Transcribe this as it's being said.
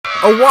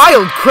A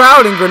wild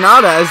crowd in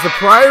Granada as the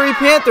Priory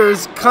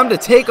Panthers come to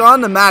take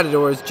on the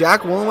Matadors.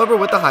 Jack WOLLENWEBER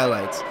with the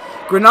highlights.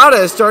 Granada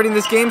is starting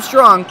this game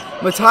strong.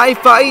 MATAI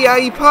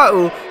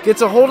FAIAIPA'U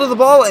gets a hold of the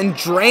ball and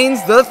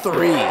drains the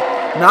three.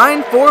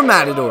 9-4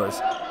 Matadors.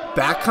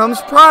 Back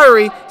comes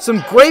Priory.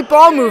 Some great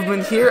ball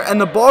movement here,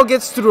 and the ball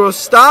gets through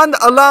ROSTAND,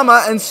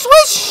 OLAMA, and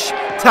SWISH!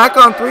 Tack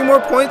on 3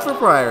 more points for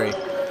Priory.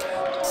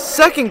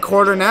 Second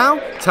quarter now,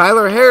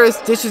 Tyler Harris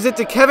dishes it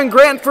to Kevin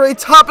Grant for a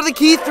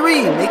top-of-the-key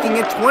 3, making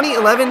a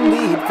 20-11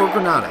 lead for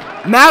Granada.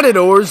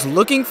 Matadors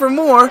looking for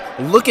more.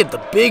 Look at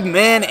the big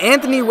man,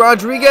 Anthony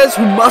Rodriguez,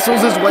 who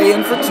muscles his way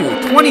in for 2.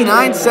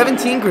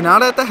 29-17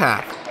 Granada at the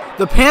half.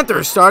 The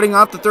Panthers starting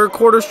off the third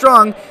quarter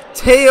strong.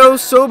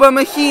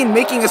 SOBOMEHIN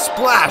making a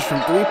splash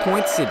from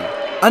 3-point city.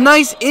 A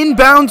nice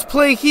inbounds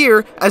play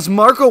here as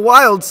Marco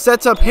Wilde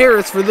sets up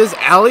Harris for this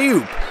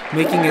alley-oop,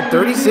 making it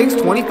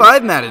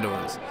 36-25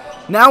 Matadors.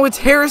 Now it's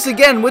Harris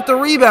again with the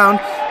rebound,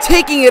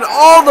 taking it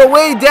all the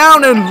way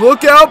down, and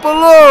look out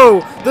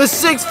below! The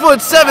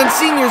 6'7"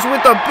 seniors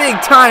with a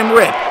big-time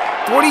rip.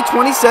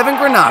 40-27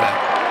 Granada.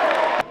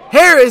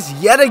 Harris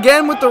yet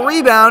again with the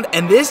rebound,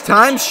 and this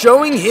time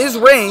showing his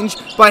range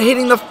by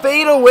hitting the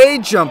fadeaway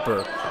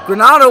jumper.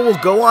 Granada will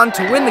go on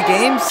to win the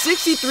game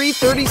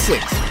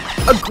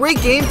 63-36. A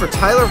great game for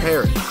Tyler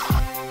Harris.